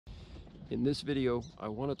In this video, I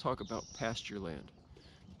want to talk about Pastureland.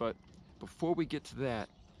 But before we get to that,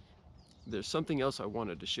 there's something else I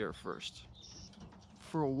wanted to share first.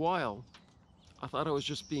 For a while, I thought I was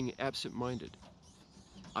just being absent-minded.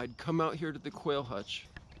 I'd come out here to the quail hutch,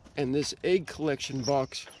 and this egg collection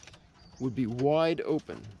box would be wide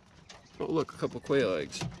open. Oh look, a couple quail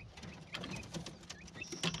eggs.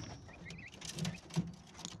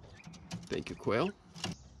 Thank you, quail.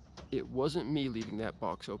 It wasn't me leaving that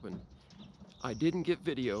box open. I didn't get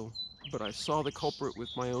video, but I saw the culprit with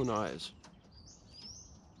my own eyes.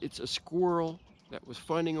 It's a squirrel that was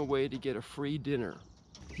finding a way to get a free dinner.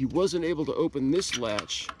 He wasn't able to open this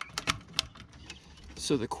latch,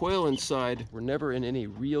 so the quail inside were never in any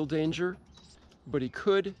real danger, but he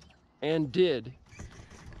could and did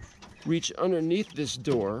reach underneath this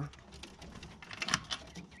door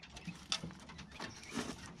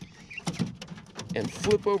and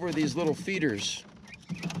flip over these little feeders.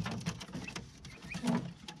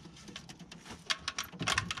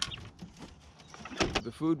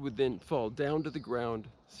 The food would then fall down to the ground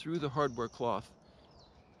through the hardware cloth,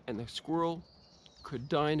 and the squirrel could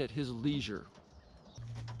dine at his leisure.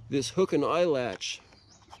 This hook and eye latch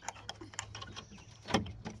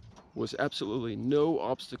was absolutely no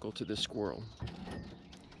obstacle to this squirrel.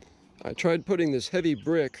 I tried putting this heavy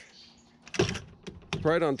brick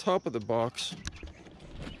right on top of the box.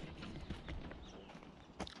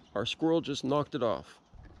 Our squirrel just knocked it off.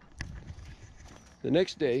 The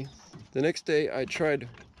next day I tried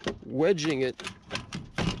wedging it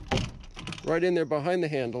right in there behind the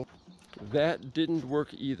handle. That didn't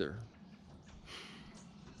work either.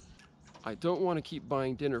 I don't want to keep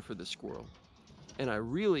buying dinner for this squirrel, and I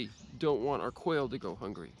really don't want our quail to go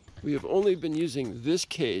hungry. We have only been using this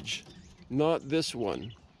cage, not this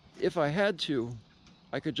one. If I had to,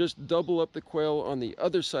 I could just double up the quail on the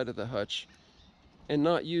other side of the hutch and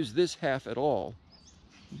not use this half at all.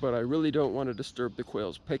 But I really don't want to disturb the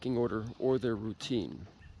quail's pecking order or their routine.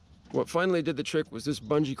 What finally did the trick was this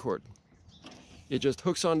bungee cord. It just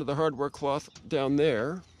hooks onto the hardware cloth down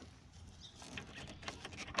there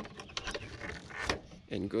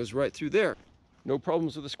and goes right through there. No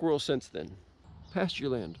problems with the squirrel since then.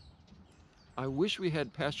 Pastureland. I wish we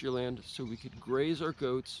had Pastureland so we could graze our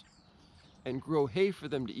goats and grow hay for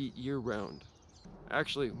them to eat year-round.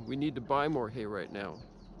 Actually, we need to buy more hay right now.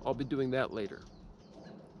 I'll be doing that later.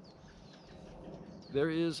 There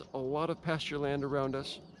is a lot of pasture land around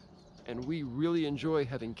us, and we really enjoy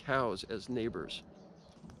having cows as neighbors.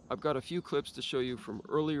 I've got a few clips to show you from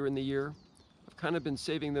earlier in the year. I've kind of been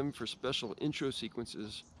saving them for special intro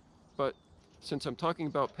sequences, but since I'm talking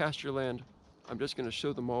about pasture land, I'm just going to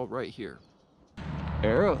show them all right here.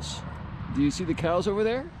 Arrows, do you see the cows over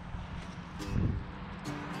there?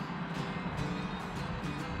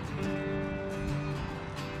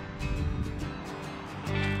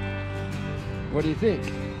 What do you think?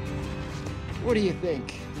 What do you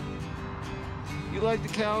think? You like the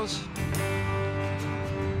cows?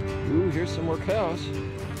 Ooh, here's some more cows.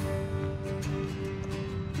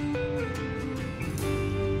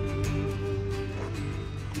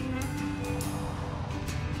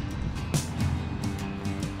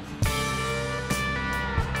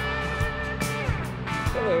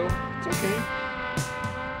 Hello, it's okay.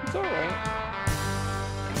 It's all right.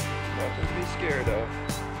 Nothing to be scared of.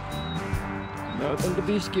 Nothing to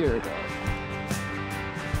be scared of.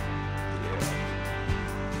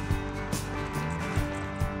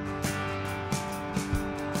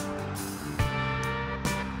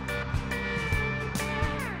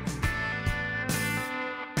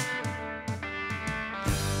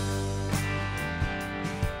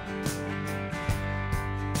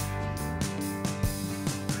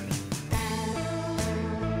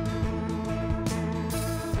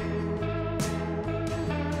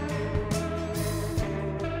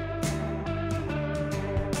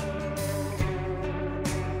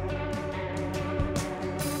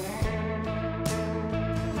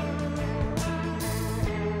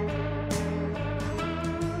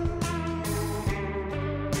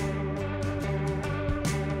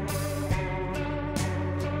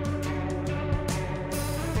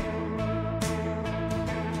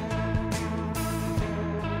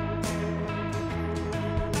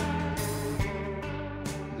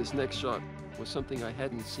 This next shot was something I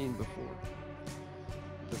hadn't seen before.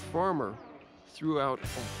 The farmer threw out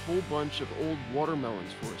a whole bunch of old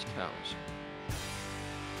watermelons for his cows.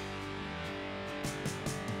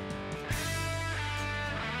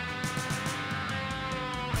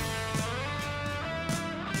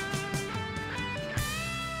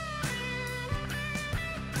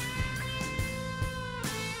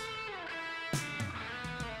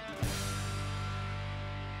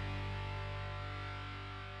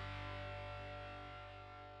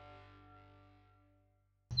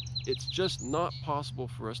 It's just not possible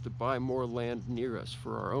for us to buy more land near us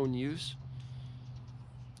for our own use.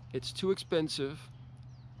 It's too expensive,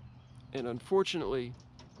 and unfortunately,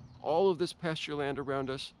 all of this pasture land around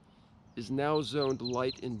us is now zoned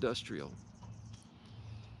light industrial.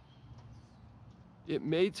 It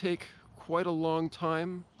may take quite a long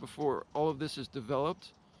time before all of this is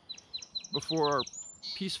developed, before our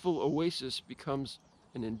peaceful oasis becomes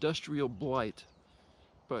an industrial blight.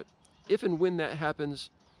 But if and when that happens,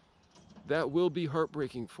 that will be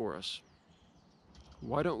heartbreaking for us.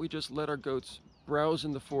 Why don't we just let our goats browse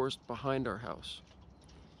in the forest behind our house?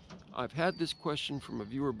 I've had this question from a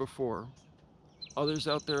viewer before. Others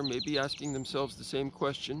out there may be asking themselves the same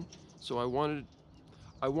question, so I wanted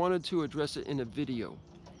to address it in a video.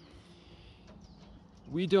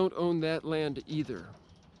 We don't own that land either.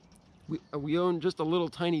 We own just a little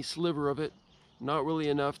tiny sliver of it, not really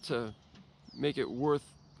enough to make it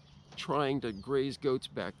worth trying to graze goats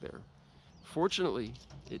back there. Fortunately,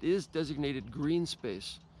 it is designated green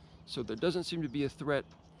space, so there doesn't seem to be a threat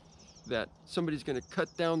that somebody's going to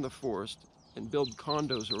cut down the forest and build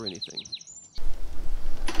condos or anything.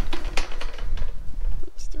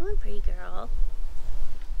 What you doing, pretty girl?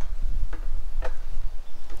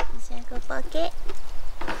 Is that a good bucket?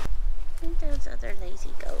 What are those other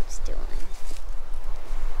lazy goats doing?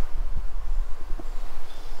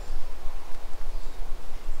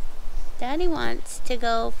 Daddy wants to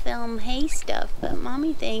go film hay stuff, but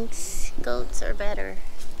Mommy thinks goats are better.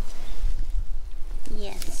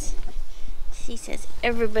 Yes. She says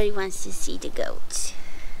everybody wants to see the goats.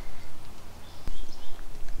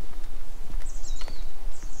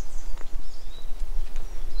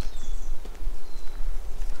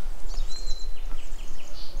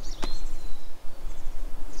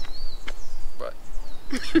 But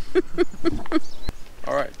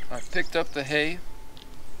all right, I picked up the hay.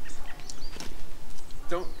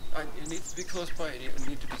 It needs to be close by. It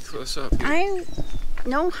needs to be close up. I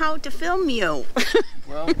know how to film you.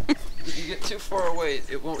 Well, if you get too far away,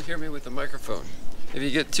 it won't hear me with the microphone. If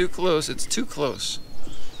you get too close, it's too close.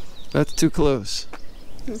 That's too close.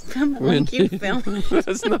 Come on, you film.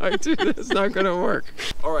 That's not gonna work.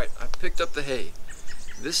 All right, I picked up the hay.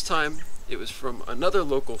 This time, it was from another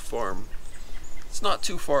local farm. It's not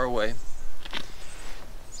too far away.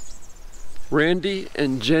 Randy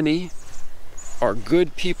and Jenny are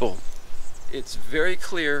good people. It's very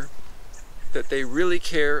clear that they really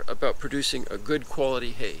care about producing a good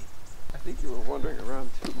quality hay. I think you were wandering around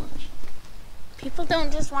too much. People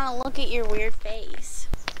don't just want to look at your weird face.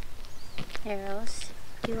 Eros,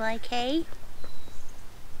 do you like hay?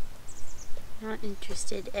 Not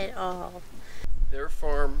interested at all. Their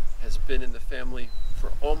farm has been in the family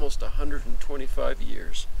for almost 125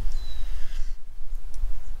 years.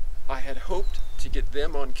 I had hoped to get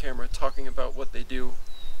them on camera talking about what they do,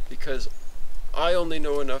 because I only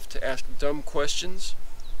know enough to ask dumb questions.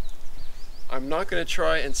 I'm not going to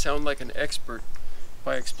try and sound like an expert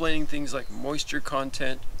by explaining things like moisture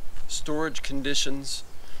content, storage conditions,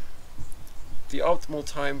 the optimal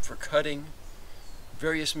time for cutting,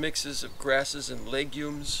 various mixes of grasses and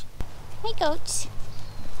legumes. Hey, goats.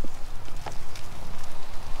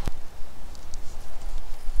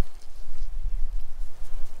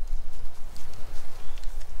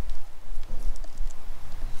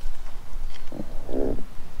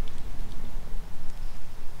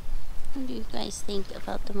 What do you guys think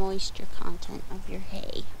about the moisture content of your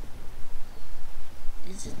hay?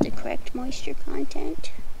 Is it the correct moisture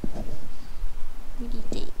content? What do you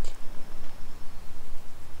think?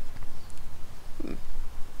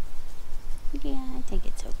 Yeah, I think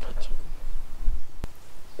it's okay too.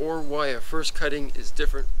 Or why a first cutting is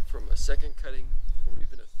different from a second cutting, or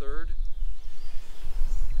even a third.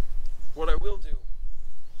 What I will do.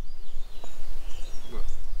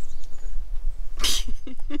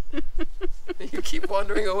 You keep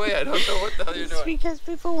wandering away. I don't know what the hell you're doing. It's because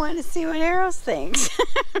people want to see what Eros thinks.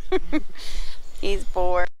 He's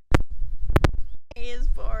bored. He is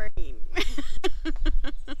boring.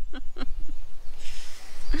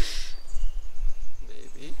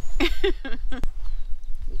 Maybe.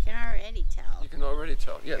 You can already tell. You can already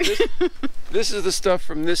tell. Yeah, this is the stuff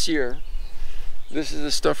from this year. This is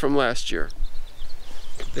the stuff from last year.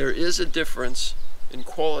 There is a difference in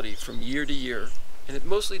quality from year to year, and it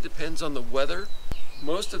mostly depends on the weather.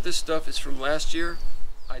 Most of this stuff is from last year.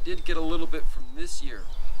 I did get a little bit from this year.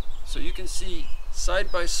 So you can see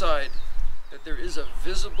side by side that there is a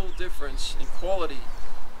visible difference in quality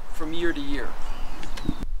from year to year.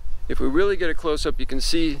 If we really get a close-up, you can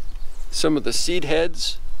see some of the seed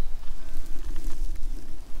heads.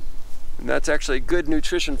 And that's actually good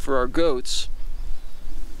nutrition for our goats.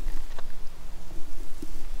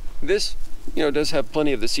 This, does have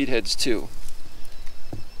plenty of the seed heads too.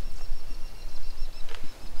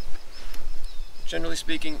 Generally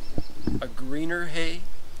speaking, a greener hay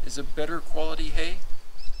is a better quality hay.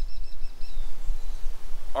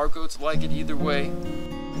 Our goats like it either way.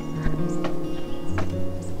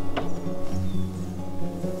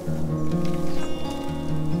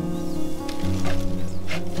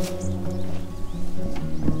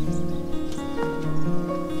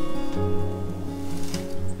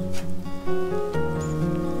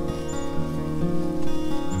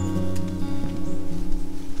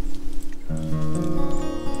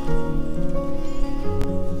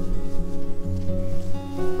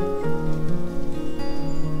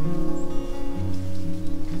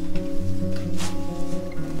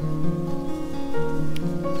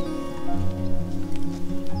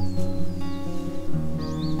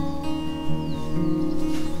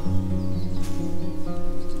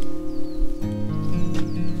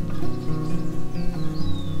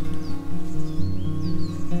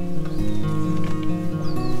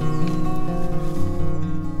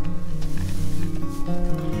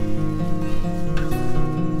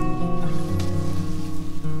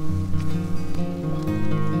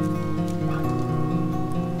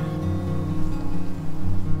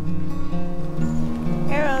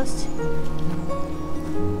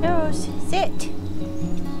 Arrows, sit.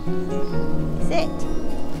 Sit.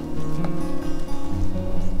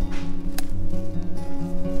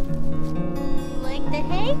 You like the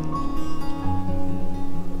hay?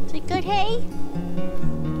 Is it good hay?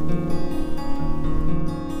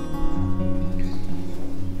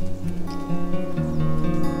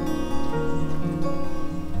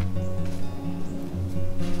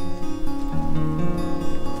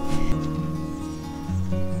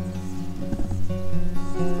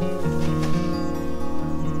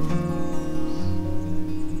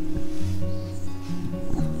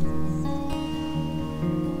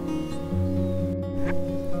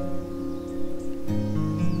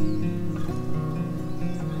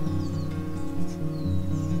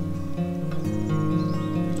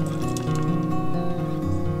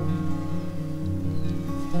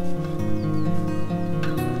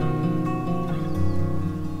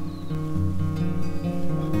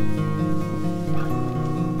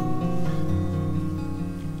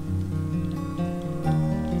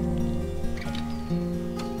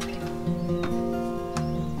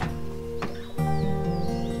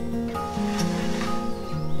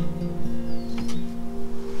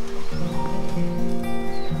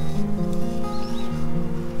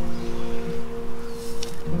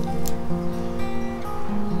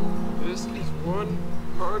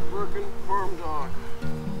 Hard-working farm dog.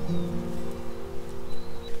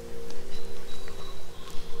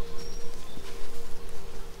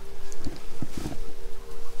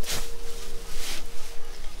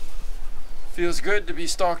 Feels good to be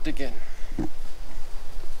stalked again.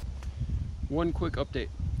 One quick update.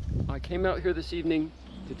 I came out here this evening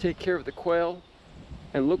to take care of the quail,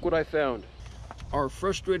 and look what I found. Our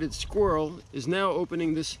frustrated squirrel is now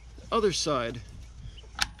opening this other side.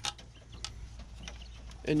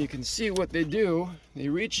 And you can see what they do. They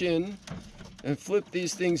reach in and flip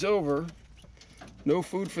these things over. No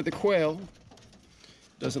food for the quail.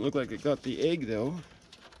 Doesn't look like it got the egg though.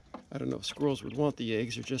 I don't know if squirrels would want the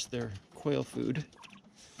eggs or just their quail food.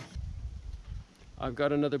 I've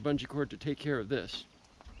got another bungee cord to take care of this.